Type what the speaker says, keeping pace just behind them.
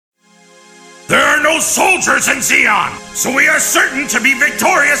are no soldiers in Zeon, so we are certain to be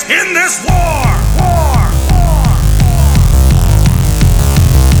victorious in this war!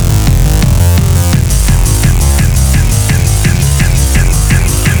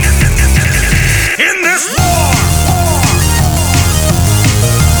 In this war!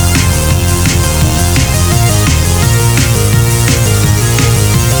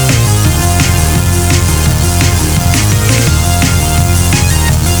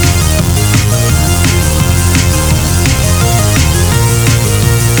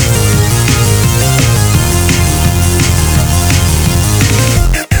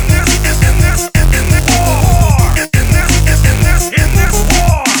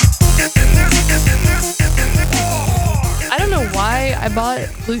 I bought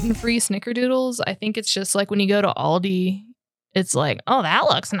gluten-free snickerdoodles. I think it's just like when you go to Aldi, it's like, oh, that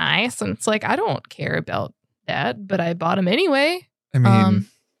looks nice. And it's like, I don't care about that, but I bought them anyway. I mean,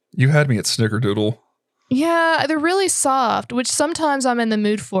 you had me at snickerdoodle. Yeah, they're really soft, which sometimes I'm in the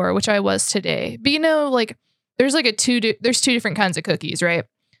mood for, which I was today. But you know, like there's like there's two different kinds of cookies, right?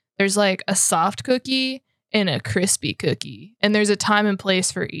 There's like a soft cookie and a crispy cookie. And there's a time and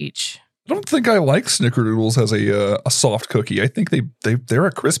place for each. I don't think I like snickerdoodles as a soft cookie. I think they're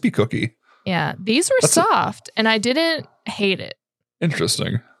a crispy cookie. Yeah, these were soft, and I didn't hate it.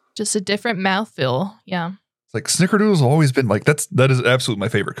 Interesting. Just a different mouthfeel. Yeah. It's like snickerdoodles have always been like that is absolutely my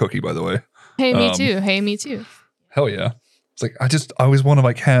favorite cookie, by the way. Hey, me too. Hey, me too. Hell yeah. It's like I always want to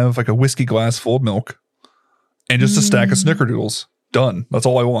like have like a whiskey glass full of milk and just a stack of snickerdoodles. Done. That's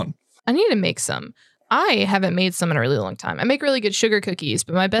all I want. I need to make some. I haven't made some in a really long time. I make really good sugar cookies,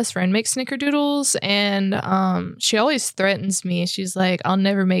 but my best friend makes snickerdoodles, and she always threatens me. She's like, I'll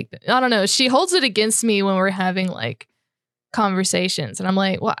never make them. I don't know. She holds it against me when we're having like conversations. And I'm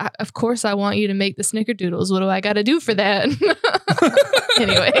like, well, of course I want you to make the snickerdoodles. What do I got to do for that?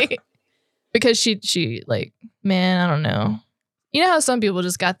 Anyway, because she like, man, I don't know. You know how some people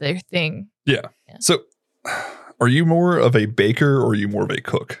just got their thing. Yeah. So are you more of a baker or are you more of a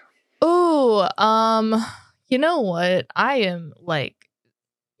cook? Oh, you know what? I am like,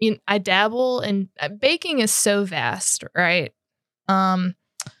 I dabble, and baking is so vast, right? I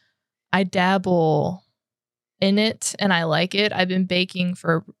dabble in it and I like it. I've been baking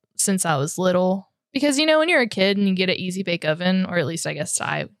since I was little because, you know, when you're a kid and you get an easy bake oven, or at least I guess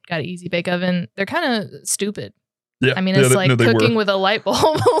I got an easy bake oven, they're kind of stupid. Yeah. I mean, it's like cooking with a light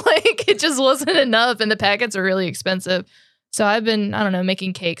bulb. Like it just wasn't enough, and the packets are really expensive. So I've been, I don't know,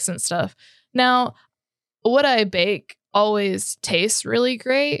 making cakes and stuff. Now, what I bake always tastes really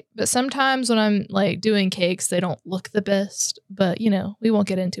great, but sometimes when I'm like doing cakes, they don't look the best. But, you know, we won't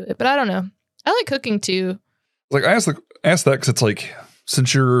get into it. But I don't know. I like cooking too. Like I asked that because it's like,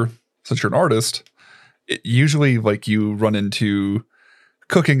 since you're an artist, it usually like you run into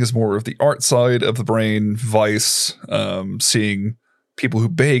cooking is more of the art side of the brain, vice, seeing people who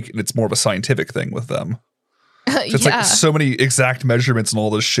bake, and it's more of a scientific thing with them. It's like so many exact measurements and all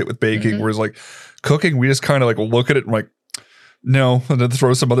this shit with baking, whereas like cooking, we just kind of like look at it and like, no, and then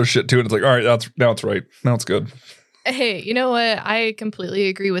throw some other shit to it. And it's like, all right, now it's right. Now it's good. Hey, you know what? I completely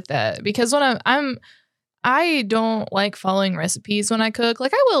agree with that, because when I don't like following recipes when I cook.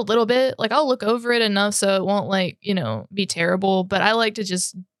 Like I will a little bit, like I'll look over it enough so it won't like, you know, be terrible, but I like to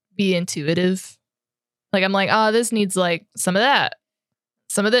just be intuitive. Like I'm like, this needs like some of that,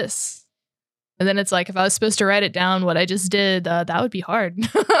 some of this. And then it's like, if I was supposed to write it down, what I just did, that would be hard.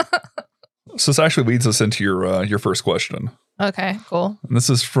 So this actually leads us into your first question. Okay, cool. And this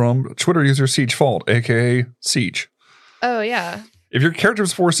is from Twitter user Siege Fault, aka Siege. Oh, yeah. If your character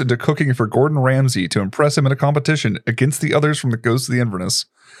was forced into cooking for Gordon Ramsay to impress him in a competition against the others from the Ghost of the Inverness,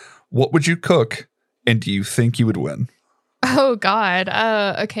 what would you cook, and do you think you would win? Oh, God.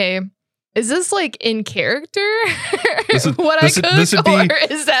 Okay. Is this like in character? What I cook,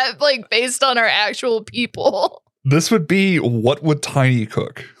 or is that like based on our actual people? This would be, what would Tiny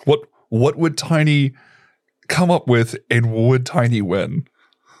cook? What would Tiny come up with, and would Tiny win?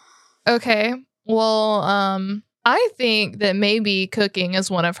 Okay. Well, I think that maybe cooking is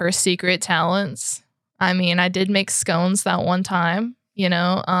one of her secret talents. I mean, I did make scones that one time, you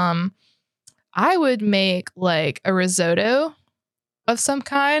know. I would make like a risotto of some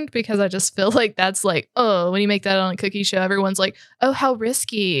kind, because I just feel like that's like, oh, when you make that on a cookie show, everyone's like, oh, how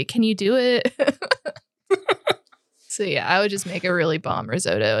risky. Can you do it? So yeah, I would just make a really bomb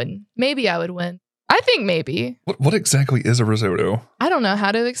risotto, and maybe I would win. I think maybe. What exactly is a risotto? I don't know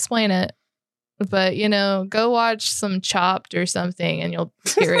how to explain it, but you know, go watch some Chopped or something and you'll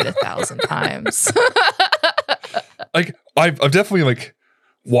hear it 1,000 times. Like I've definitely like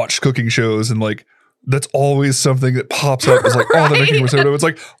watched cooking shows and like That's always something that pops up. It's like, oh, they're making risotto. It's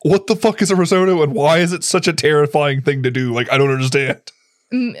like, what the fuck is a risotto, and why is it such a terrifying thing to do? Like, I don't understand.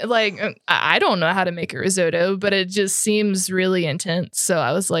 Like, I don't know how to make a risotto, but it just seems really intense. So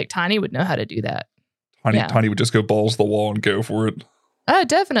I was like, Tiny would know how to do that. Tiny would just go balls to the wall and go for it.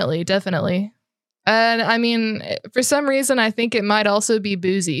 Definitely. And I mean, for some reason, I think it might also be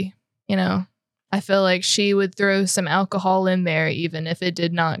boozy. You know, I feel like she would throw some alcohol in there, even if it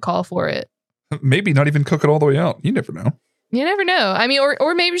did not call for it. Maybe not even cook it all the way out. You never know. You never know. I mean,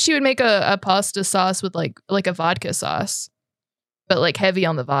 or maybe she would make a pasta sauce with like a vodka sauce, but like heavy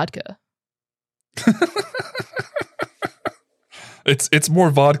on the vodka. It's more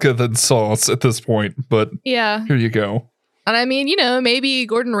vodka than sauce at this point, but yeah, here you go. And I mean, you know, maybe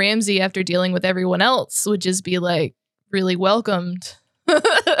Gordon Ramsay, after dealing with everyone else, would just be like really welcomed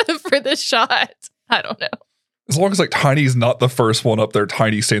for this shot. I don't know. As long as like Tiny's not the first one up there,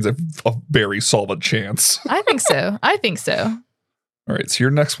 Tiny stands a very solid chance. I think so. All right, so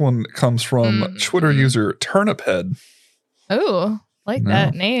your next one comes from Twitter user Turniphead. Oh, like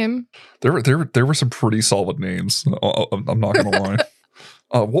that name. There were some pretty solid names. I'm not gonna lie.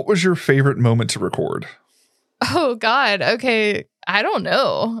 What was your favorite moment to record? Oh God. Okay, I don't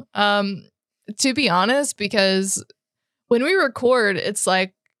know. To be honest, because when we record, it's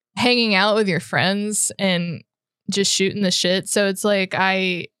like hanging out with your friends and just shooting the shit. So it's like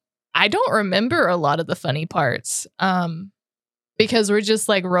I don't remember a lot of the funny parts. Because we're just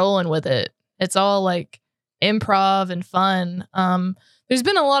like rolling with it. It's all like improv and fun. There's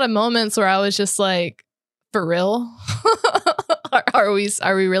been a lot of moments where I was just like, for real? Are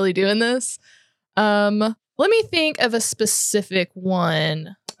we really doing this? Let me think of a specific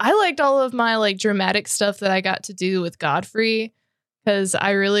one. I liked all of my like dramatic stuff that I got to do with Godfrey, because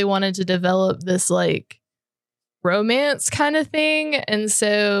I really wanted to develop this like romance kind of thing. And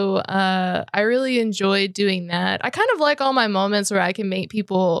so I really enjoyed doing that. I kind of like all my moments where I can make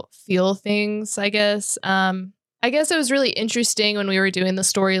people feel things, I guess. I guess it was really interesting when we were doing the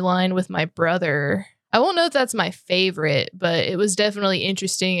storyline with my brother. I won't know if that's my favorite, but it was definitely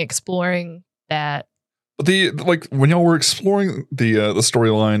interesting exploring that. Like when y'all were exploring the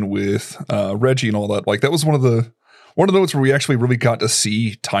storyline with Reggie and all that, like that was one of those where we actually really got to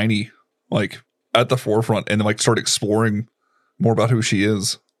see Tiny like at the forefront and like start exploring more about who she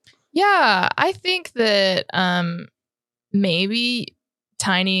is. Yeah, I think that maybe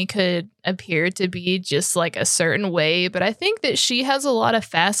Tiny could appear to be just like a certain way, but I think that she has a lot of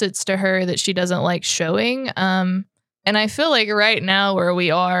facets to her that she doesn't like showing. And I feel like right now where we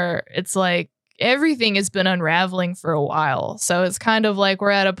are, it's like everything has been unraveling for a while. So it's kind of like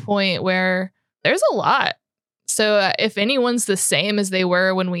we're at a point where there's a lot. So if anyone's the same as they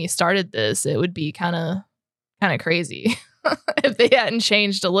were when we started this, it would be kind of crazy if they hadn't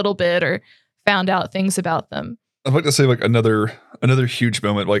changed a little bit or found out things about them. I'd like to say like another huge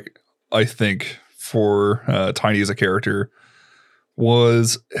moment, like I think for Tiny as a character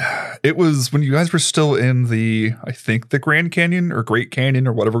was when you guys were still in the Grand Canyon or Great Canyon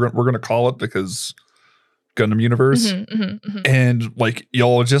or whatever we're going to call it, because Gundam universe. And like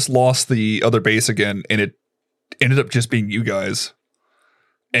y'all just lost the other base again, and it ended up just being you guys.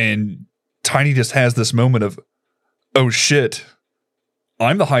 And Tiny just has this moment of, oh shit,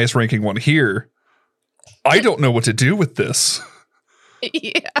 I'm the highest ranking one here. I don't know what to do with this.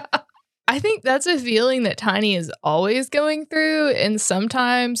 Yeah. I think that's a feeling that Tiny is always going through. And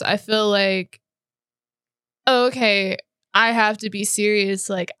sometimes I feel like, oh, okay, I have to be serious.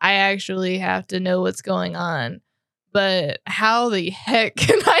 Like, I actually have to know what's going on. But how the heck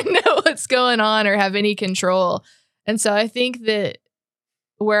can I know what's going on or have any control? And so I think that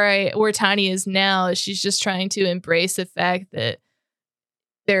where Tiny is now is she's just trying to embrace the fact that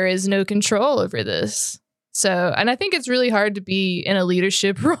there is no control over this. So, and I think it's really hard to be in a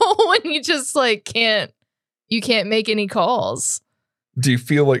leadership role when you just like can't make any calls. Do you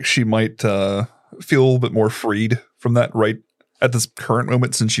feel like she might feel a little bit more freed from that right at this current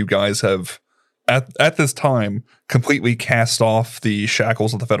moment, since you guys have at this time completely cast off the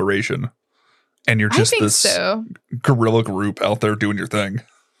shackles of the Federation and you're just this guerrilla group out there doing your thing?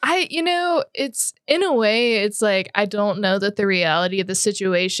 It's in a way, it's like, I don't know that the reality of the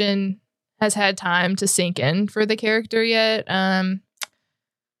situation has had time to sink in for the character yet.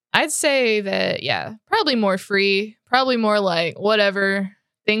 I'd say that, yeah, probably more free, probably more like, whatever,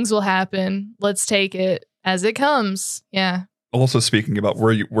 things will happen. Let's take it as it comes. Yeah. Also, speaking about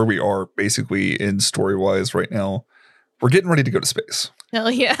where we are basically in story-wise right now, we're getting ready to go to space.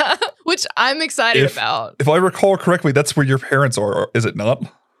 Hell yeah. Which I'm excited about. If I recall correctly, that's where your parents are, is it not?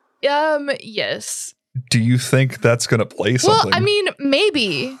 Yes. Do you think that's going to play something? Well, I mean,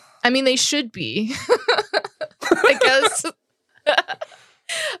 maybe. I mean, they should be. I guess.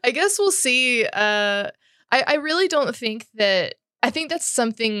 I guess we'll see. I really don't think that. I think that's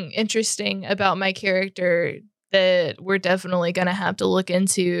something interesting about my character that we're definitely going to have to look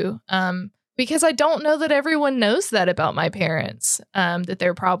into. Because I don't know that everyone knows that about my parents, that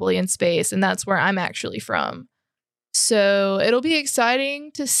they're probably in space, and that's where I'm actually from. So it'll be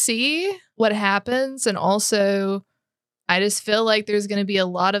exciting to see what happens. And also, I just feel like there's going to be a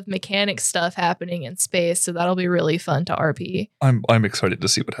lot of mechanic stuff happening in space. So that'll be really fun to RP. I'm excited to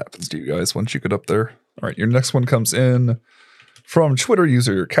see what happens to you guys once you get up there. All right, your next one comes in from Twitter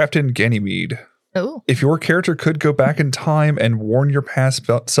user Captain Ganymede. Oh. If your character could go back in time and warn your past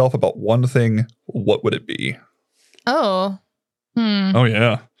self about one thing, what would it be? Oh. Oh,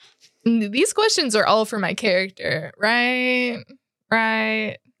 yeah. These questions are all for my character, right?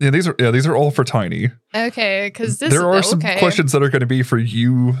 Right. Yeah, these are all for Tiny. Okay, because there are some questions that are going to be for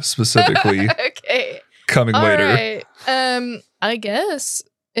you specifically. Okay. Coming all later. Right. I guess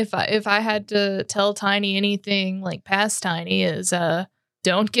if I had to tell Tiny anything like past Tiny is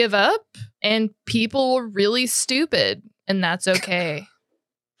don't give up, and people were really stupid, and that's okay.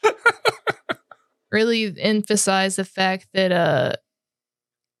 Really emphasize the fact that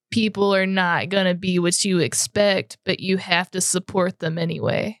people are not gonna be what you expect, but you have to support them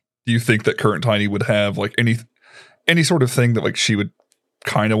anyway. Do you think that current Tiny would have like any sort of thing that like she would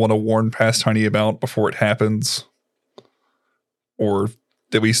kind of want to warn past Tiny about before it happens? Or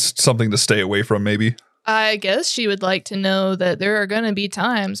at least something to stay away from, maybe? I guess she would like to know that there are going to be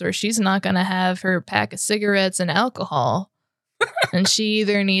times where she's not going to have her pack of cigarettes and alcohol. And she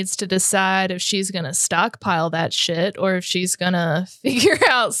either needs to decide if she's going to stockpile that shit or if she's going to figure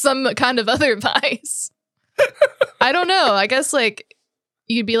out some kind of other vice. I don't know. I guess like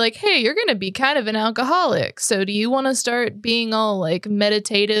you'd be like, hey, you're going to be kind of an alcoholic. So do you want to start being all like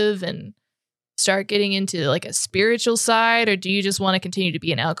meditative and start getting into like a spiritual side? Or do you just want to continue to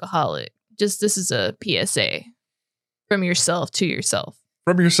be an alcoholic? Just this is a PSA from yourself to yourself.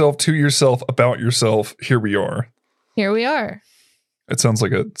 From yourself to yourself about yourself. Here we are. Here we are. It sounds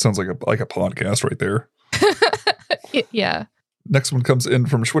like a podcast right there. Yeah. Next one comes in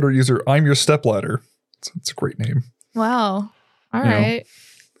from Twitter user I'm Your Stepladder. It's a great name. Wow. All right.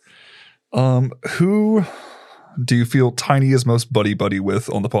 Who do you feel Tiny is most buddy with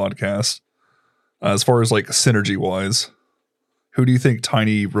on the podcast? As far as like synergy wise, who do you think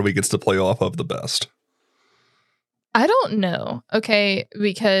Tiny really gets to play off of the best? I don't know. Okay,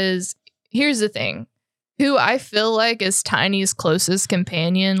 because here's the thing. Who I feel like is Tiny's closest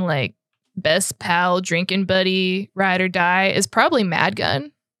companion, like best pal, drinking buddy, ride or die, is probably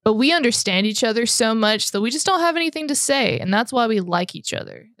Madgun. But we understand each other so much that we just don't have anything to say. And that's why we like each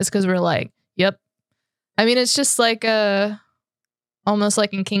other. It's because we're like, yep. I mean, it's just like almost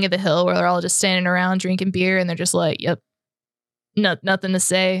like in King of the Hill where they're all just standing around drinking beer and they're just like, yep, nothing to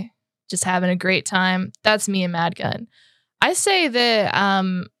say. Just having a great time. That's me and Madgun. I say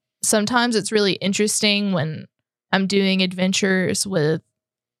that sometimes it's really interesting when I'm doing adventures with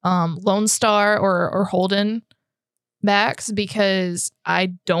Lone Star or Holden backs because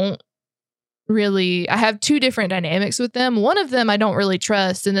I have two different dynamics with them. One of them I don't really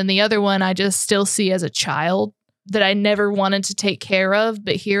trust, and then the other one I just still see as a child that I never wanted to take care of,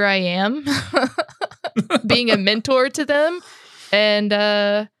 but here I am being a mentor to them. And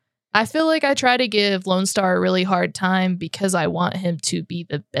I feel like I try to give Lone Star a really hard time because I want him to be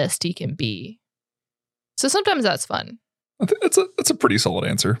the best he can be. So sometimes that's fun. I think that's a pretty solid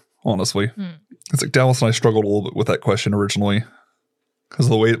answer, honestly. It's like Dallas and I struggled a little bit with that question originally because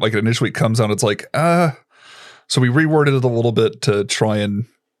the way like it initially comes out, it's like, so we reworded it a little bit to try and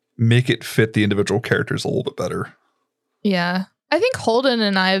make it fit the individual characters a little bit better. Yeah. I think Holden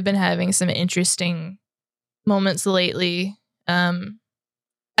and I have been having some interesting moments lately.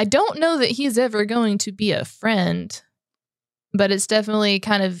 I don't know that he's ever going to be a friend, but it's definitely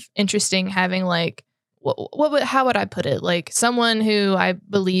kind of interesting having like, how would I put it? Like someone who I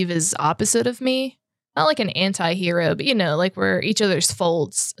believe is opposite of me, not like an anti-hero, but like we're each other's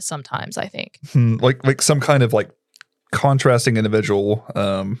folds sometimes, I think. Like some kind of like contrasting individual.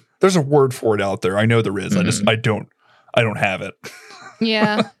 There's a word for it out there. I know there is. I don't have it.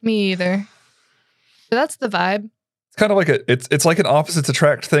 Yeah, me either. But that's the vibe. It's kind of like it's like an opposites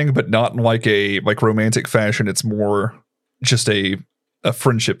attract thing, but not in like a like romantic fashion. It's more just a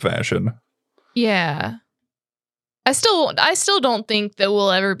friendship fashion. Yeah. I still don't think that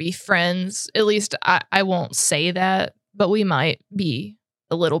we'll ever be friends. At least I won't say that, but we might be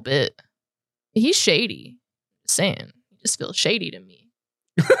a little bit. He's shady. Just saying. He just feels shady to me.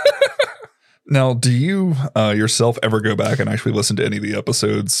 Now, do you yourself ever go back and actually listen to any of the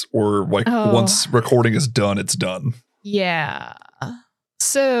episodes, or like once recording is done, it's done? Yeah.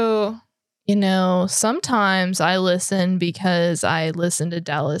 So, sometimes I listen because I listen to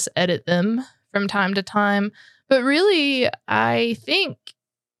Dallas edit them from time to time. But really, I think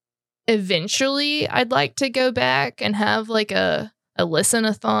eventually I'd like to go back and have like a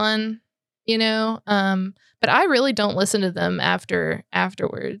listen-a-thon, but I really don't listen to them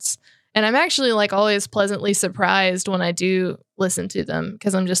afterwards. And I'm actually like always pleasantly surprised when I do listen to them,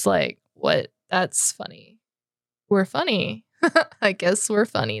 because I'm just like, what? That's funny. We're funny. I guess we're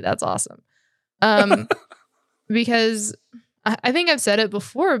funny. That's awesome. Because I think I've said it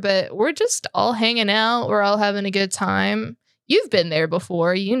before, but we're just all hanging out. We're all having a good time. You've been there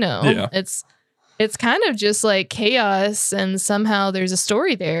before, Yeah. It's kind of just like chaos, and somehow there's a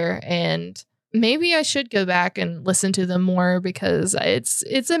story there. And maybe I should go back and listen to them more, because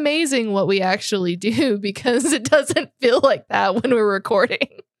it's amazing what we actually do, because it doesn't feel like that when we're recording.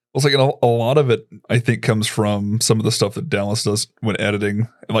 It's like a lot of it, I think, comes from some of the stuff that Dallas does when editing.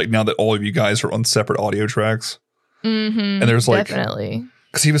 Like now that all of you guys are on separate audio tracks. Mm-hmm, and there's like, definitely.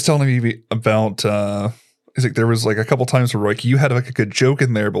 Because he was telling me about, he's like, there was like a couple times where like you had like a good joke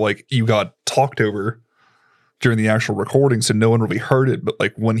in there, but like you got talked over during the actual recording, so no one really heard it. But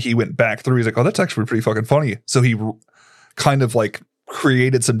like when he went back through, he's like, oh, that's actually pretty fucking funny. So he kind of like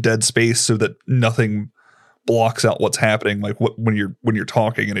created some dead space so that nothing blocks out what's happening, like when you're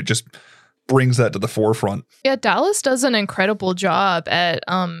talking, and it just brings that to the forefront. Yeah, Dallas does an incredible job at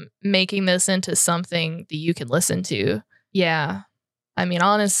making this into something that you can listen to. Yeah. I mean,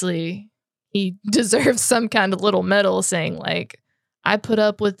 honestly, he deserves some kind of little medal saying like, I put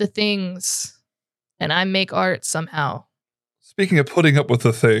up with the things and I make art somehow. Speaking of putting up with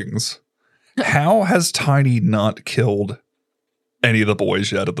the things, how has Tiny not killed any of the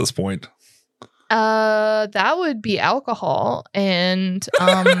boys yet at this point? That would be alcohol and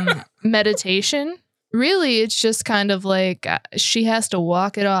meditation. Really, it's just kind of like she has to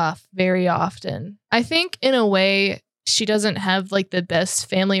walk it off very often. I think in a way she doesn't have like the best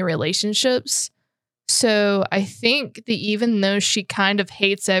family relationships. So I think that even though she kind of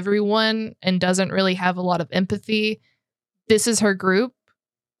hates everyone and doesn't really have a lot of empathy, this is her group.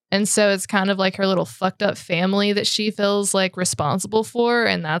 And so it's kind of like her little fucked up family that she feels like responsible for.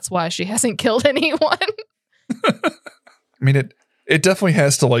 And that's why she hasn't killed anyone. I mean, it definitely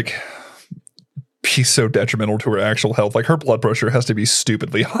has to like be so detrimental to her actual health. Like her blood pressure has to be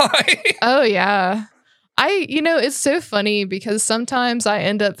stupidly high. Oh, yeah. It's so funny because sometimes I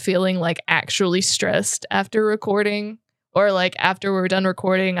end up feeling like actually stressed after recording, or like after we're done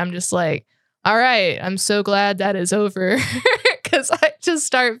recording, I'm just like, all right, I'm so glad that is over. Because I just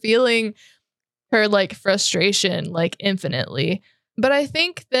start feeling her like frustration like infinitely. But I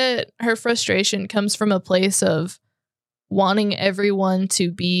think that her frustration comes from a place of wanting everyone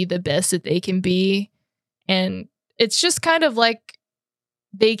to be the best that they can be. And it's just kind of like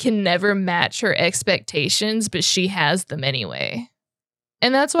they can never match her expectations, but she has them anyway.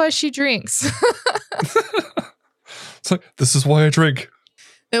 And that's why she drinks. It's like, this is why I drink.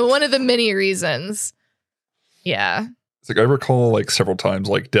 And one of the many reasons. Yeah. It's like I recall like several times,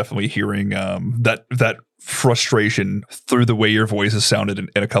 like definitely hearing that frustration through the way your voice has sounded in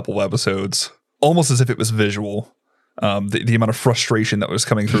a couple of episodes, almost as if it was visual. The amount of frustration that was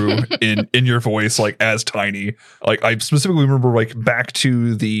coming through in your voice, like as Tiny. Like I specifically remember like back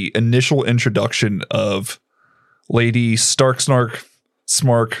to the initial introduction of Lady Stark Snark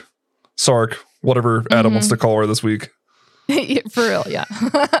Smark Sark, whatever Adam wants to call her this week. For real, yeah.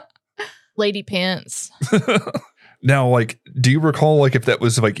 Lady Pants. Now, like, do you recall like if that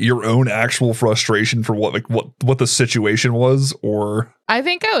was like your own actual frustration for what the situation was, or? I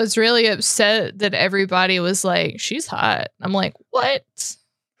think I was really upset that everybody was like, she's hot. I'm like, what?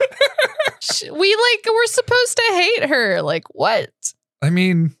 We're supposed to hate her. Like, what? I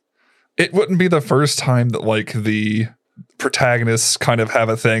mean, it wouldn't be the first time that like the protagonists kind of have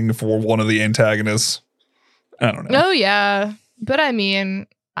a thing for one of the antagonists. I don't know. Oh, yeah. But I mean,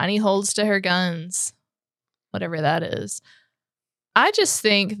 Annie holds to her guns. Whatever that is. I just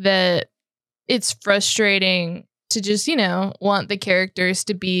think that it's frustrating to just, want the characters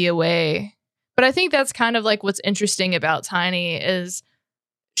to be away. But I think that's kind of like what's interesting about Tiny is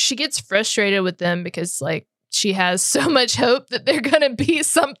she gets frustrated with them because like she has so much hope that they're going to be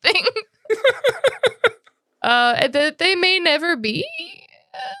something that they may never be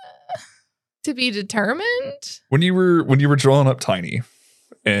to be determined. When you were drawing up Tiny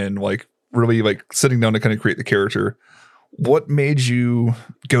and like really like sitting down to kind of create the character, what made you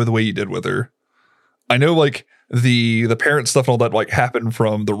go the way you did with her? I know like the parent stuff and all that like happened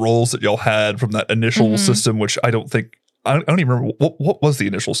from the roles that y'all had from that initial system, which I don't even remember what was the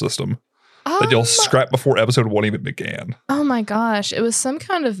initial system that y'all scrapped before episode 1 even began. Oh my gosh, it was some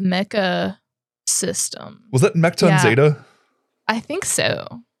kind of mecha system. Was that Mechton Yeah. Zeta? I think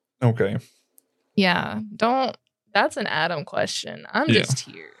so. Okay. Yeah, that's an Adam question. I'm Yeah. just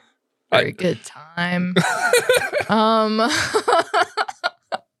here for a good time.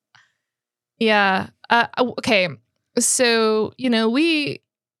 Yeah. Okay. So, we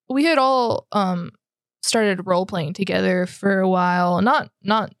had all started role playing together for a while, not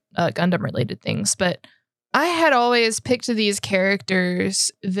Gundam related things, but I had always picked these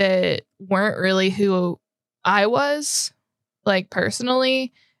characters that weren't really who I was, like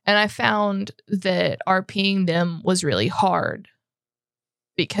personally, and I found that RPing them was really hard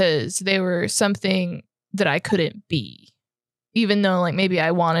because they were something that I couldn't be, even though like maybe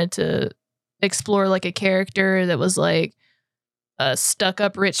I wanted to explore like a character that was like a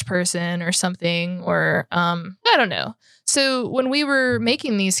stuck-up rich person or something, or I don't know. So when we were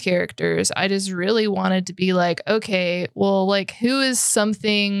making these characters, I just really wanted to be like, okay, well, like who is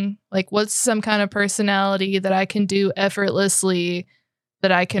something, like what's some kind of personality that I can do effortlessly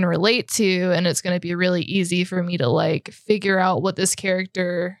that I can relate to, and it's going to be really easy for me to like figure out what this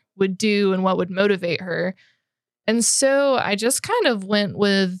character would do and what would motivate her. And so I just kind of went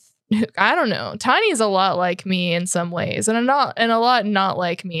with, I don't know, Tiny's a lot like me in some ways, and a lot not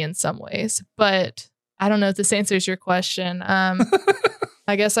like me in some ways. But I don't know if this answers your question.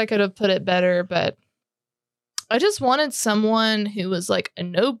 I guess I could have put it better, but I just wanted someone who was like a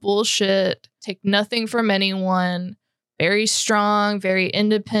no bullshit, take nothing from anyone, very strong, very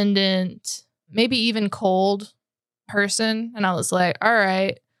independent, maybe even cold person. And I was like, all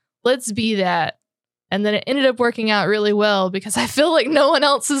right, let's be that. And then it ended up working out really well because I feel like no one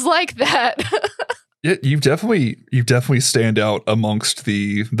else is like that. Yeah, you definitely stand out amongst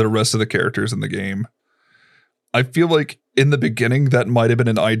the rest of the characters in the game. I feel like in the beginning that might have been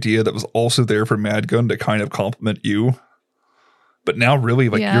an idea that was also there for Madgun to kind of compliment you. But now really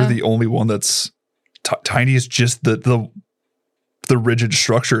like you're the only one that's Tiny is just the rigid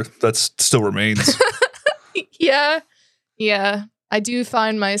structure that still remains. Yeah. I do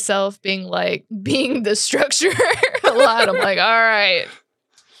find myself being the structure a lot. I'm like, all right,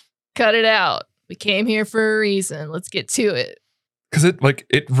 cut it out. We came here for a reason. Let's get to it. Because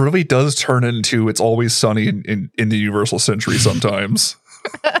it really does turn into It's Always Sunny in the Universal Century sometimes.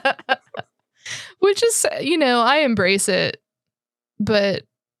 Which is, I embrace it. But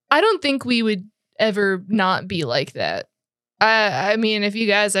I don't think we would ever not be like that. I mean, if you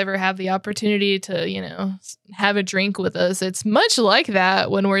guys ever have the opportunity to, have a drink with us, it's much like that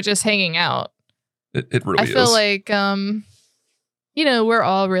when we're just hanging out. It really is. I feel like, we're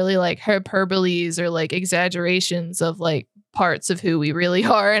all really like hyperboles or like exaggerations of like parts of who we really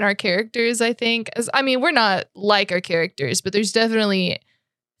are in our characters, I think. We're not like our characters, but there's definitely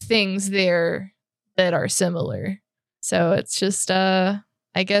things there that are similar. So it's just, I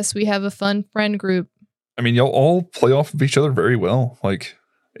guess we have a fun friend group. I mean, y'all all play off of each other very well. Like,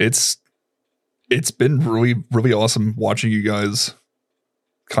 it's been really, really awesome watching you guys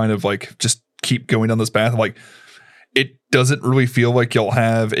kind of like just keep going down this path. Like, it doesn't really feel like y'all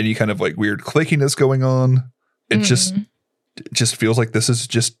have any kind of like weird clickiness going on. It just feels like this is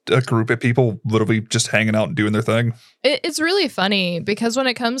just a group of people literally just hanging out and doing their thing. It's really funny because when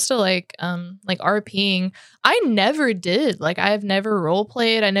it comes to like RPing, I never did. Like, I've never role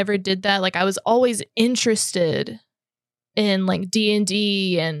played. I never did that. Like, I was always interested in like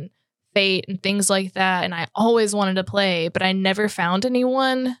D&D and Fate and things like that. And I always wanted to play, but I never found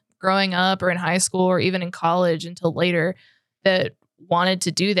anyone growing up or in high school or even in college until later that wanted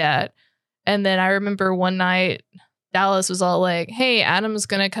to do that. And then I remember one night Dallas was all like, hey, Adam's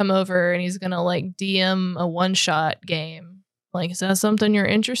going to come over and he's going to like DM a one-shot game. Like, is that something you're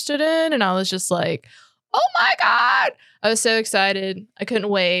interested in? And I was just like, oh my God. I was so excited. I couldn't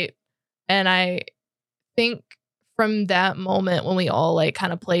wait. And I think from that moment when we all like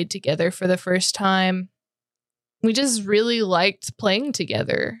kind of played together for the first time, we just really liked playing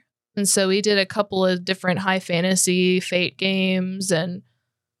together. And so we did a couple of different high fantasy Fate games and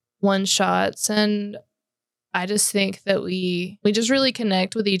one-shots, and I just think that we just really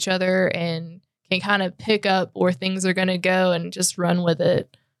connect with each other and can kind of pick up where things are going to go and just run with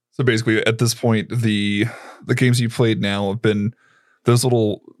it. So basically, at this point, the games you played now have been those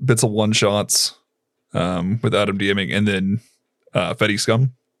little bits of one-shots with Adam DMing, and then Fetty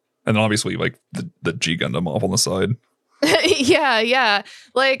Scum, and then obviously like the G Gundam off on the side. Yeah.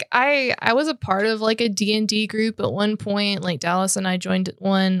 Like I was a part of like a D&D group at one point. Like Dallas and I joined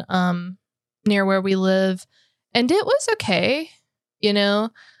one. near where we live, and it was okay, you know,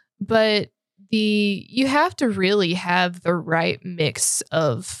 but you have to really have the right mix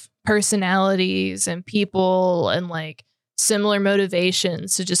of personalities and people and like similar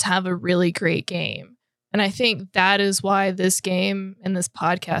motivations to just have a really great game. And I think that is why this game and this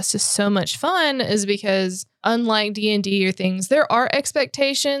podcast is so much fun, is because unlike D&D or things, there are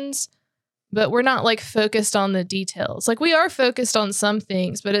expectations, but we're not like focused on the details. Like we are focused on some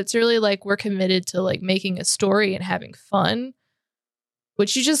things, but it's really like we're committed to like making a story and having fun,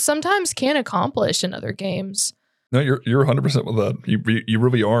 which you just sometimes can't accomplish in other games. No, you're 100% with that. You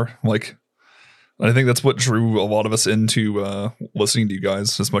really are. Like, I think that's what drew a lot of us into listening to you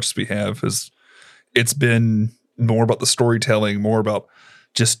guys as much as we have. Is it's been more about the storytelling, more about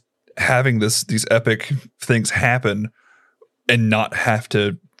just having these epic things happen, and not have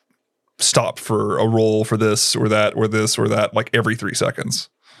to stop for a roll for this or that or this or that like every 3 seconds.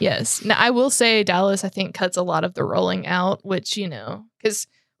 Yes. Now, I will say Dallas, I think, cuts a lot of the rolling out, which, you know, because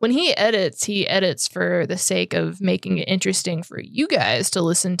when he edits for the sake of making it interesting for you guys to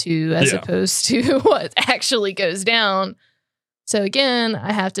listen to as opposed to what actually goes down. So again,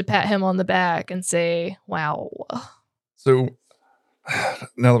 I have to pat him on the back and say, wow. So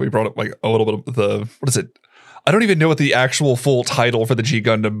now that we brought up like a little bit of the, what is it? I don't even know what the actual full title for the G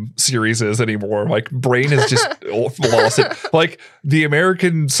Gundam series is anymore. Like, brain is just lost it. Like, the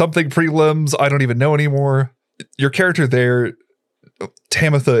American something prelims, I don't even know anymore. Your character there,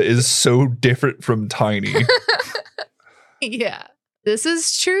 Tamitha, is so different from Tiny. Yeah, this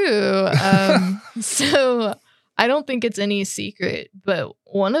is true. So I don't think it's any secret, but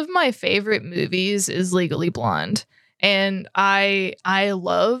one of my favorite movies is Legally Blonde. And I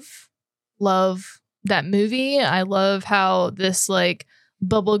love that movie. I love how this like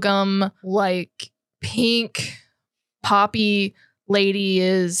bubblegum, like pink poppy lady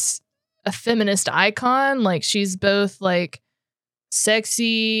is a feminist icon. Like she's both like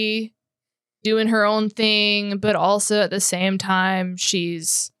sexy, doing her own thing, but also at the same time,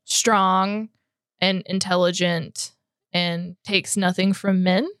 she's strong and intelligent and takes nothing from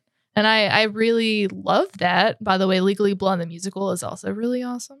men. And I really love that. By the way, Legally Blonde, the musical, is also really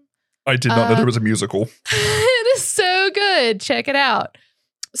awesome. I did not know there was a musical. It is so good. Check it out.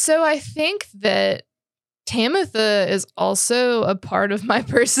 So I think that Tamitha is also a part of my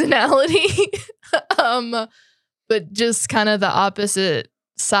personality, but just kind of the opposite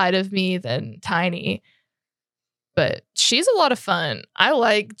side of me than Tiny. But she's a lot of fun. I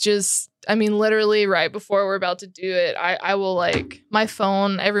like literally right before we're about to do it, I will like my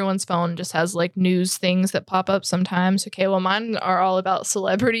phone, everyone's phone just has like news things that pop up sometimes. Okay, well, mine are all about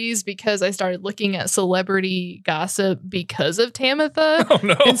celebrities because I started looking at celebrity gossip because of Tamitha. Oh,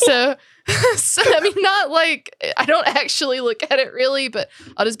 no. And so I mean, not like I don't actually look at it really, but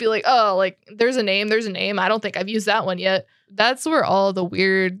I'll just be like, oh, like there's a name. I don't think I've used that one yet. That's where all the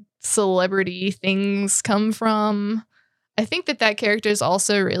weird celebrity things come from. I think that character is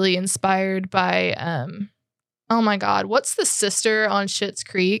also really inspired by oh my god, what's the sister on Schitt's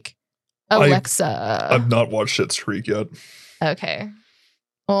Creek? Alexa. I've not watched Schitt's Creek yet. Okay.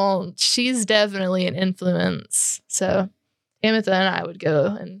 Well, she's definitely an influence. So Tamitha and I would go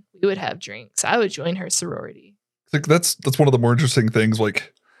and we would have drinks. I would join her sorority. I think that's one of the more interesting things,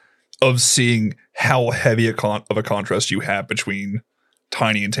 like, of seeing how heavy of a contrast you have between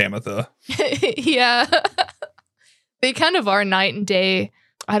Tiny and Tamitha. Yeah. They kind of are night and day.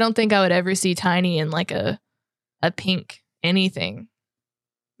 I don't think I would ever see Tiny in like a pink anything.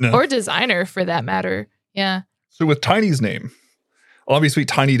 No. Or designer for that matter. Yeah. So with Tiny's name, obviously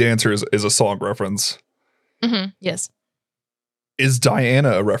Tiny Dancer is a song reference. Mm-hmm. Yes. Is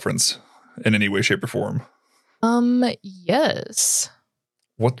Diana a reference in any way, shape, or form? Yes.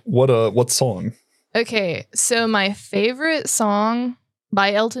 What song? Okay, so my favorite song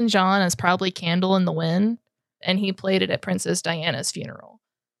by Elton John is probably Candle in the Wind, and he played it at Princess Diana's funeral.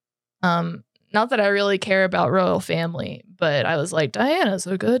 Not that I really care about royal family, but I was like, Diana's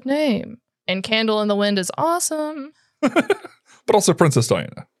a good name. And Candle in the Wind is awesome. But also Princess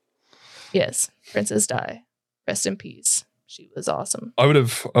Diana. Yes, Princess Di. Rest in peace. She was awesome. I would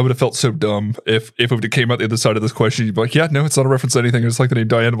have felt so dumb if it would have came out the other side of this question. You'd be like, yeah, no, it's not a reference to anything. It's like the name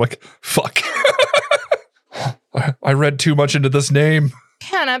Diana. I'm like, fuck. I read too much into this name.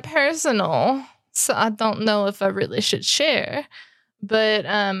 Kind of personal. So I don't know if I really should share. But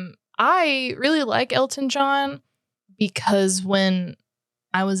I really like Elton John because when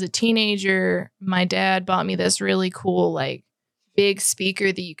I was a teenager, my dad bought me this really cool, like, big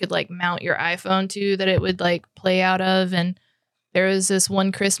speaker that you could like mount your iPhone to that it would like play out of. And there was this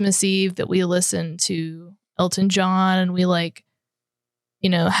one Christmas Eve that we listened to Elton John and we like, you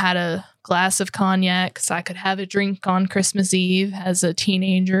know, had a glass of cognac so I could have a drink on Christmas Eve as a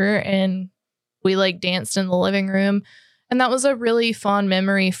teenager. And we like danced in the living room. And that was a really fond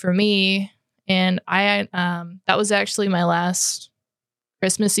memory for me. And that was actually my last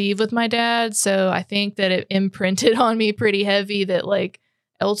Christmas Eve with my dad. So I think that it imprinted on me pretty heavy that like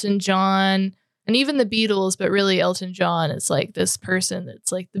Elton John and even the Beatles, but really Elton John is like this person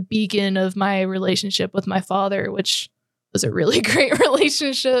that's like the beacon of my relationship with my father, which was a really great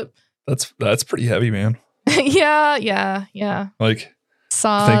relationship. That's pretty heavy, man. Yeah. Like,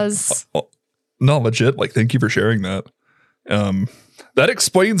 Saws. No, legit. Like, thank you for sharing that. That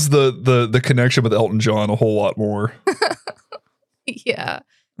explains the connection with Elton John a whole lot more. Yeah.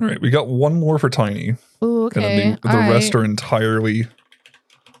 All right, we got one more for Tiny. Ooh, okay. And the rest are entirely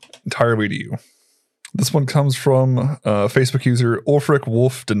to you. This one comes from Facebook user Ulfric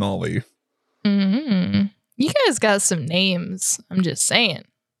Wolf Denali. Mm-hmm. You guys got some names. I'm just saying.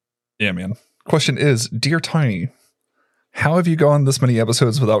 Yeah, man. Question is, Dear Tiny, how have you gone this many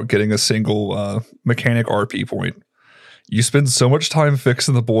episodes without getting a single mechanic RP point? You spend so much time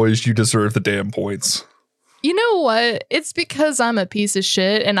fixing the boys, you deserve the damn points. You know what? It's because I'm a piece of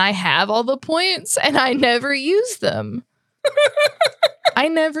shit and I have all the points and I never use them. I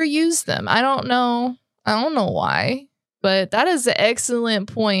never use them. I don't know why, but that is an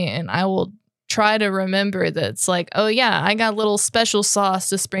excellent point, and I will try to remember that it's like, oh yeah, I got a little special sauce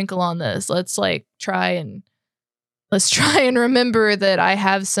to sprinkle on this. Let's try and remember that I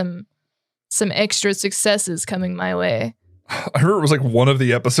have some extra successes coming my way. I remember it was like one of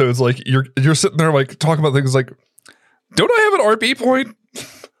the episodes, like you're sitting there like talking about things like, don't I have an RP point?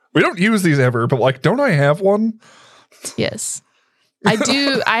 We don't use these ever, but like, don't I have one? Yes. I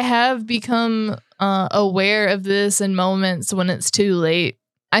do. I have become aware of this in moments when it's too late.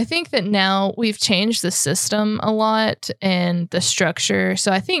 I think that now we've changed the system a lot and the structure.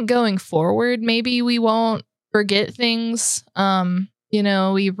 So I think going forward, maybe we won't forget things.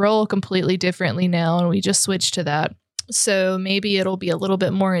 We roll completely differently now and we just switch to that. So maybe it'll be a little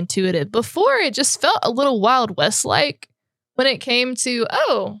bit more intuitive. Before, it just felt a little Wild West-like when it came to,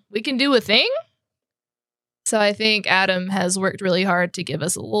 we can do a thing. So I think Adam has worked really hard to give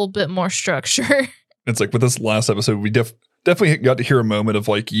us a little bit more structure. It's like with this last episode, we definitely got to hear a moment of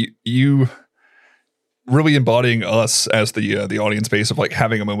like you really embodying us as the audience base of like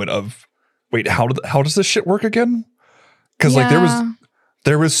having a moment of, wait, how does this shit work again? Because like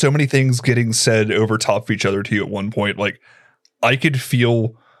there was so many things getting said over top of each other to you at one point. Like I could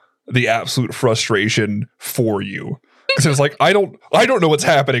feel the absolute frustration for you. Because it was like, I don't know what's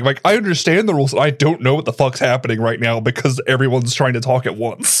happening. Like, I understand the rules. I don't know what the fuck's happening right now because everyone's trying to talk at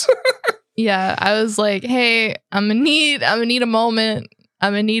once. Yeah, I was like, hey, I'm gonna need a moment.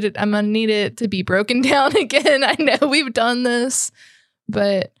 I'm gonna need it to be broken down again. I know we've done this,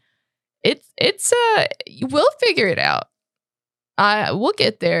 but it's we'll figure it out. We'll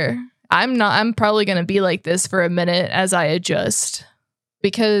get there. I'm probably gonna be like this for a minute as I adjust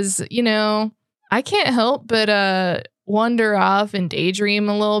because I can't help but wander off and daydream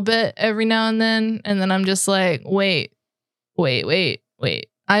a little bit every now and then I'm just like, wait, I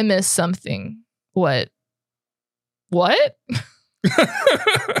missed something. What? You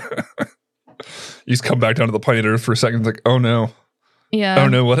just come back down to the planet Earth for a second, like, oh no. Yeah. Oh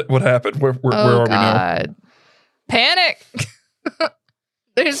no, what happened? Where are we now? Panic.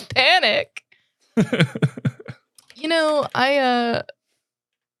 There's panic. I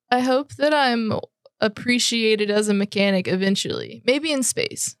hope that I'm appreciated as a mechanic eventually. Maybe in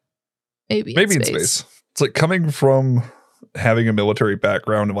space. Maybe in space. It's like coming from having a military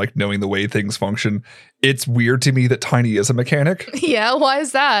background and like knowing the way things function. It's weird to me that Tiny is a mechanic. Yeah, why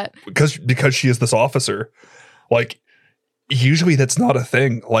is that? Because she is this officer. Like usually that's not a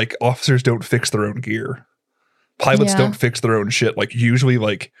thing. Like officers don't fix their own gear. Pilots don't fix their own shit. Like usually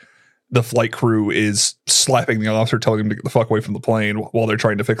like the flight crew is slapping the officer, telling him to get the fuck away from the plane while they're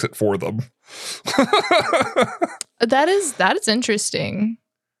trying to fix it for them. That is interesting.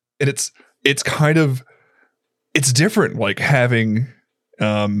 And it's kind of, it's different. Like having,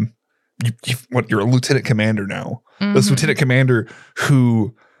 you're a lieutenant commander now. Mm-hmm. This lieutenant commander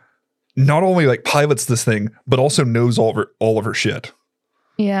who not only like pilots this thing, but also knows all of her shit.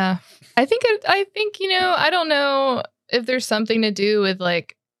 Yeah. I think, I don't know if there's something to do with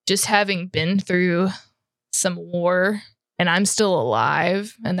like just having been through some war and I'm still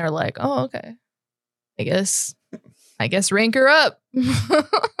alive and they're like, oh, okay. I guess rank her up.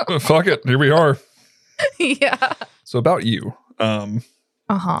 Fuck it. Here we are. Yeah. So about you. So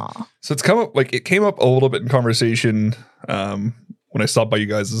it came up a little bit in conversation when I stopped by you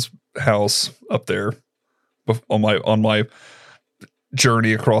guys' house up there on my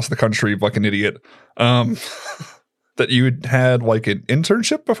journey across the country like an idiot. That you had like an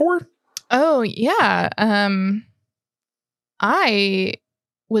internship before? Oh, yeah. I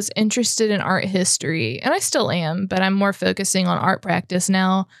was interested in art history, and I still am, but I'm more focusing on art practice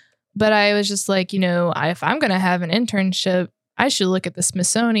now. But I was just like, if I'm going to have an internship, I should look at the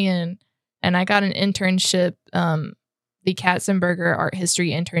Smithsonian. And I got an internship, the Katzenberger Art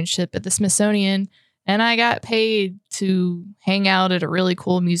History internship at the Smithsonian, and I got paid to hang out at a really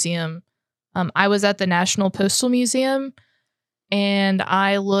cool museum. I was at the National Postal Museum, and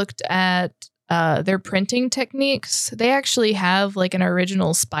I looked at their printing techniques. They actually have like an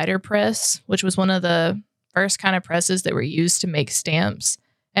original spider press, which was one of the first kind of presses that were used to make stamps.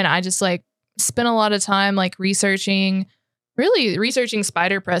 And I just like spent a lot of time like researching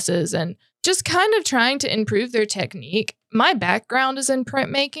spider presses and just kind of trying to improve their technique. My background is in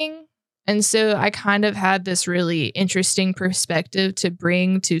printmaking. And so I kind of had this really interesting perspective to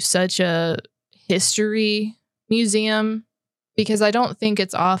bring to such a history museum, because I don't think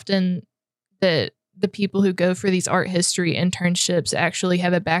it's often that the people who go for these art history internships actually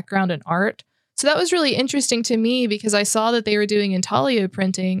have a background in art. So that was really interesting to me because I saw that they were doing intaglio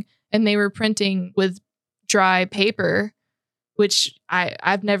printing, and they were printing with dry paper, which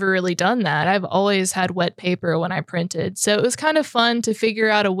I've never really done that. I've always had wet paper when I printed. So it was kind of fun to figure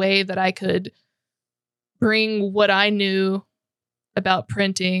out a way that I could bring what I knew about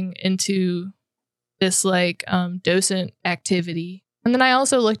printing into this like docent activity. And then I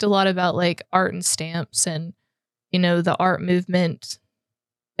also looked a lot about like art and stamps and, the art movement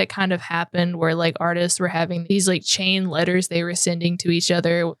that kind of happened where like artists were having these like chain letters they were sending to each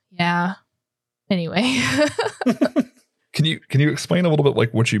other. Yeah. Anyway. Can you explain a little bit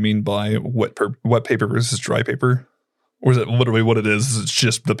like what you mean by wet paper versus dry paper? Or is it literally what it is? It's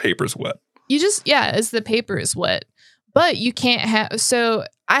just the paper's wet. It's the paper is wet. But you can't have, so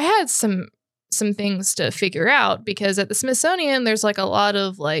I had some things to figure out, because at the Smithsonian, there's like a lot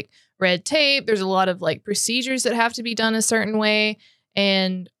of like red tape. There's a lot of like procedures that have to be done a certain way.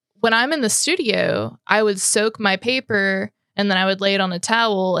 And when I'm in the studio, I would soak my paper and then I would lay it on a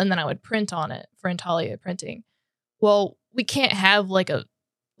towel and then I would print on it for intaglio printing. Well, we can't have like a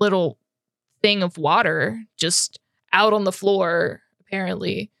little thing of water just out on the floor,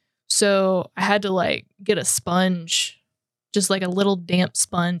 apparently. So I had to like get a sponge, just like a little damp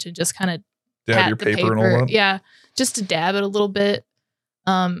sponge, and just kind of dab your paper and all that? Yeah, just to dab it a little bit.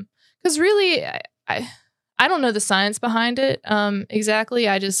 Because really, I don't know the science behind it exactly.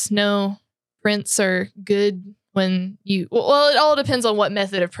 I just know prints are good when it all depends on what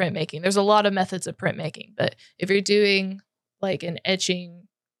method of printmaking. There's a lot of methods of printmaking, but if you're doing like an etching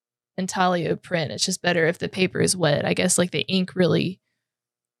intaglio print, it's just better if the paper is wet. I guess like the ink really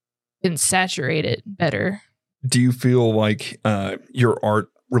can saturate it better. Do you feel like your art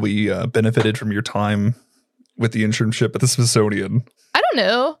really benefited from your time with the internship at the Smithsonian? I don't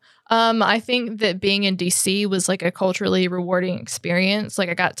know. I think that being in DC was like a culturally rewarding experience. Like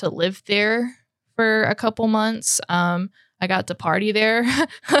I got to live there for a couple months. I got to party there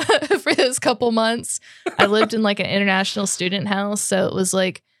for those couple months. I lived in like an international student house. So it was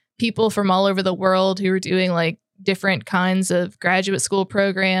like people from all over the world who were doing like different kinds of graduate school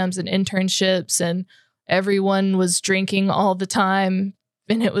programs and internships, and everyone was drinking all the time.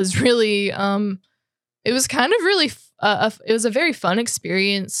 And it was really, it was kind of really, it was a very fun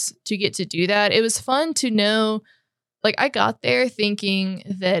experience to get to do that. It was fun to know, like I got there thinking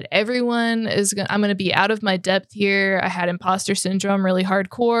that everyone I'm going to be out of my depth here. I had imposter syndrome really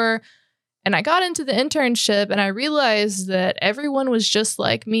hardcore. And I got into the internship and I realized that everyone was just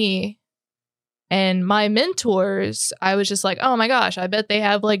like me. And my mentors, I was just like, oh my gosh, I bet they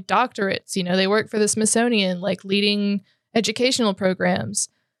have like doctorates. They work for the Smithsonian, like leading educational programs.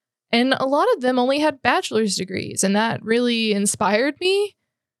 And a lot of them only had bachelor's degrees. And that really inspired me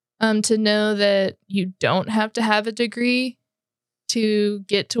to know that you don't have to have a degree to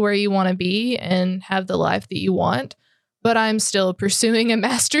get to where you want to be and have the life that you want. But I'm still pursuing a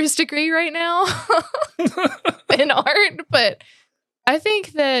master's degree right now in art. But I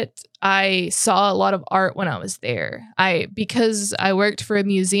think that I saw a lot of art when I was there. Because I worked for a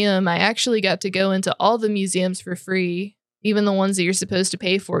museum, I actually got to go into all the museums for free, even the ones that you're supposed to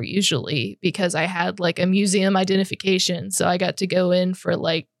pay for usually, because I had like a museum identification. So I got to go in for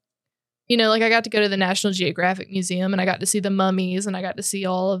like, I got to go to the National Geographic Museum and I got to see the mummies and I got to see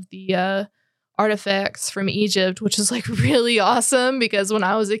all of the artifacts from Egypt, which is like really awesome, because when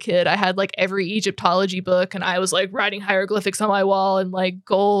I was a kid, I had like every Egyptology book and I was like writing hieroglyphics on my wall and like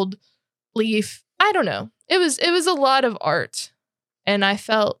gold leaf. I don't know. It was a lot of art, and I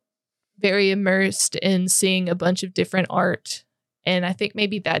felt very immersed in seeing a bunch of different art And I think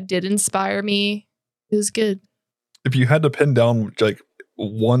maybe that did inspire me. It was good. If you had to pin down like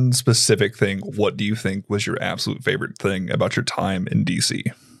one specific thing, what do you think was your absolute favorite thing about your time in DC?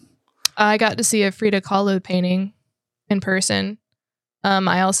 I got to see a Frida Kahlo painting in person.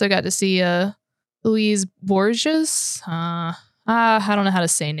 I also got to see Louise Borges. I don't know how to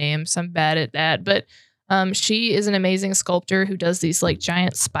say names. I'm bad at that. But she is an amazing sculptor who does these like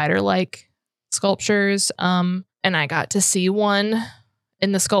giant spider-like sculptures. And I got to see one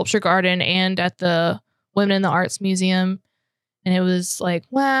in the sculpture garden and at the Women in the Arts Museum. And it was like,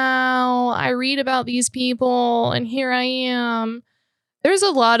 wow, I read about these people and here I am. There's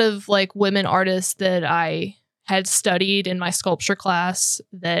a lot of like women artists that I had studied in my sculpture class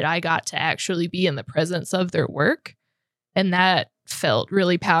that I got to actually be in the presence of their work. And that felt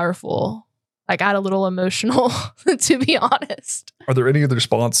really powerful. I got a little emotional, to be honest. Are there any other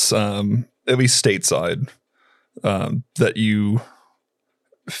spots, at least stateside, that you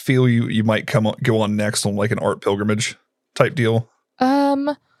feel you might go on next on like an art pilgrimage type deal?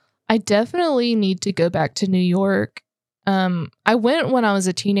 I definitely need to go back to New York. I went when I was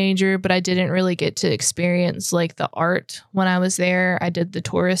a teenager, but I didn't really get to experience like the art when I was there. I did the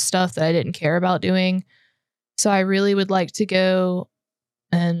tourist stuff that I didn't care about doing. So I really would like to go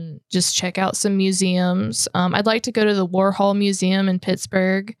and just check out some museums. I'd like to go to the Warhol Museum in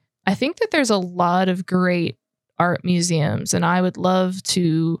Pittsburgh. I think that there's a lot of great art museums, and I would love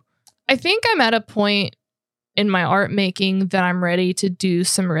to. I think I'm at a point in my art making that I'm ready to do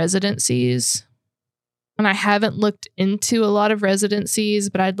some residencies. And I haven't looked into a lot of residencies,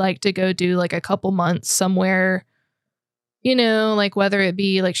 but I'd like to go do like a couple months somewhere, you know, like whether it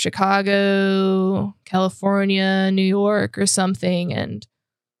be like Chicago, California, New York or something, and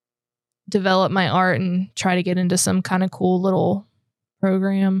develop my art and try to get into some kind of cool little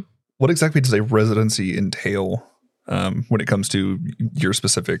program. What exactly does a residency entail when it comes to your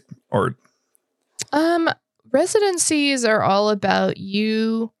specific art? Residencies are all about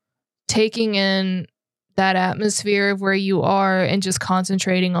you taking in that atmosphere of where you are and just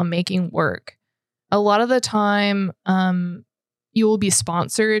concentrating on making work. A lot of the time, you will be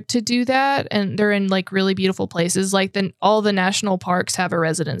sponsored to do that, and they're in like really beautiful places. Like all the national parks have a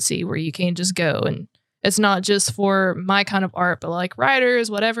residency where you can just go, and it's not just for my kind of art, but like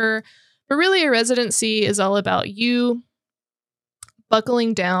writers, whatever. But really, a residency is all about you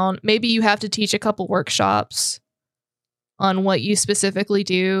buckling down. Maybe you have to teach a couple workshops on what you specifically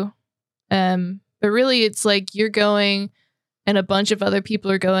do. But really, it's like you're going and a bunch of other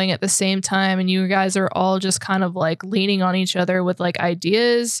people are going at the same time. And you guys are all just kind of like leaning on each other with like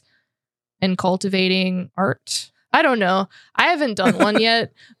ideas and cultivating art. I don't know. I haven't done one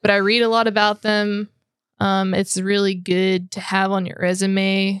yet, but I read a lot about them. It's really good to have on your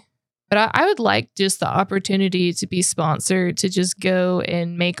resume. But I would like just the opportunity to be sponsored to just go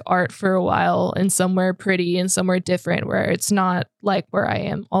and make art for a while in somewhere pretty and somewhere different where it's not like where I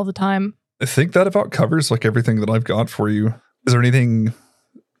am all the time. I think that about covers like everything that I've got for you. Is there anything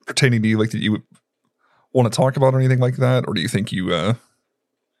pertaining to you like that you want to talk about or anything like that? Or do you think you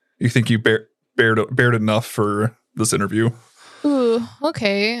bared enough for this interview? Ooh,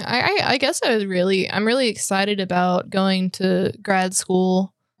 okay. I guess I'm really excited about going to grad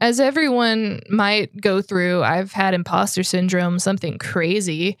school. As everyone might go through, I've had imposter syndrome, something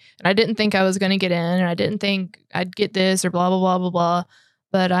crazy, and I didn't think I was going to get in, and I didn't think I'd get this or blah, blah, blah, blah, blah.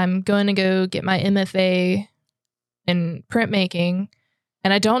 But I'm going to go get my MFA in printmaking,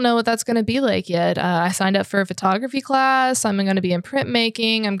 and I don't know what that's going to be like yet. I signed up for a photography class. I'm going to be in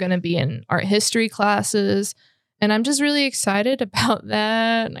printmaking. I'm going to be in art history classes, and I'm just really excited about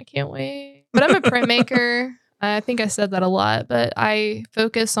that, and I can't wait. But I'm a printmaker. I think I said that a lot, but I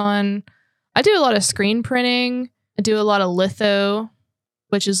do a lot of screen printing. I do a lot of litho,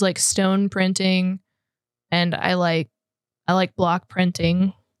 which is like stone printing. And I like block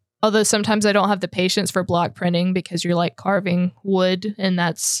printing. Although sometimes I don't have the patience for block printing because you're like carving wood and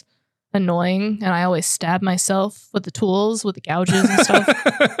that's annoying. And I always stab myself with the tools, with the gouges and stuff.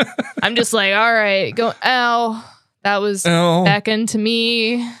 I'm just like, all right, ow. That was back into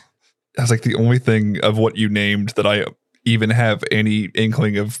me. That's like the only thing of what you named that I even have any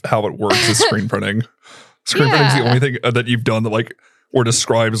inkling of how it works is screen printing. Screen printing is the only thing that you've done that like or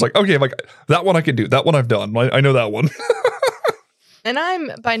described as like, okay, like that one I can do. That one I've done. I know that one. And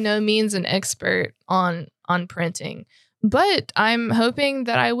I'm by no means an expert on printing, but I'm hoping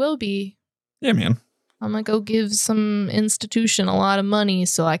that I will be. Yeah, man. I'm gonna go give some institution a lot of money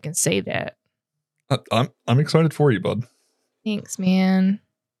so I can say that. I'm excited for you, bud. Thanks, man.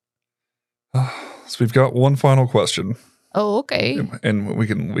 So we've got one final question. Oh, okay. And we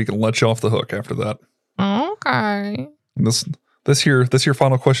can let you off the hook after that. Okay. And this This here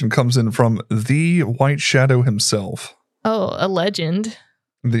final question comes in from the White Shadow himself. Oh, a legend.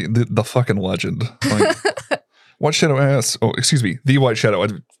 The fucking legend. Like, White Shadow asks, oh, excuse me, the White Shadow.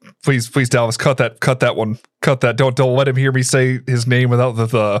 Please, Dallas, cut that one. Cut that. Don't let him hear me say his name without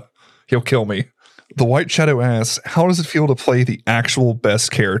the he'll kill me. The White Shadow asks, how does it feel to play the actual best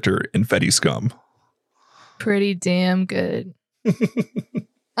character in Fetty Scum? Pretty damn good.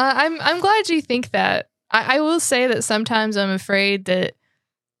 I'm glad you think that. I will say that sometimes I'm afraid that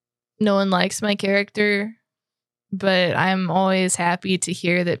no one likes my character, but I'm always happy to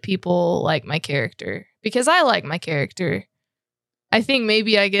hear that people like my character because I like my character. I think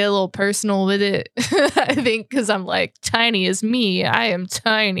maybe I get a little personal with it. I think because I'm like, tiny is me. I am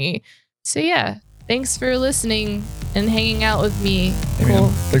tiny. So yeah, thanks for listening and hanging out with me. Hey, cool.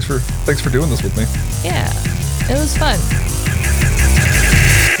 Man, thanks for doing this with me. Yeah, it was fun.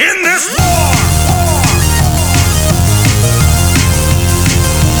 In this war!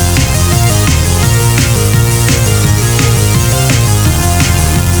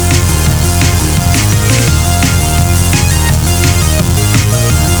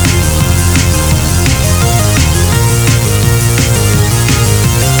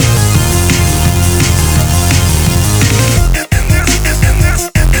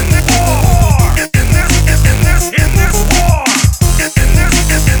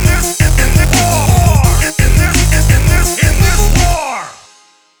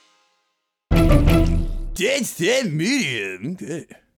 That's that medium.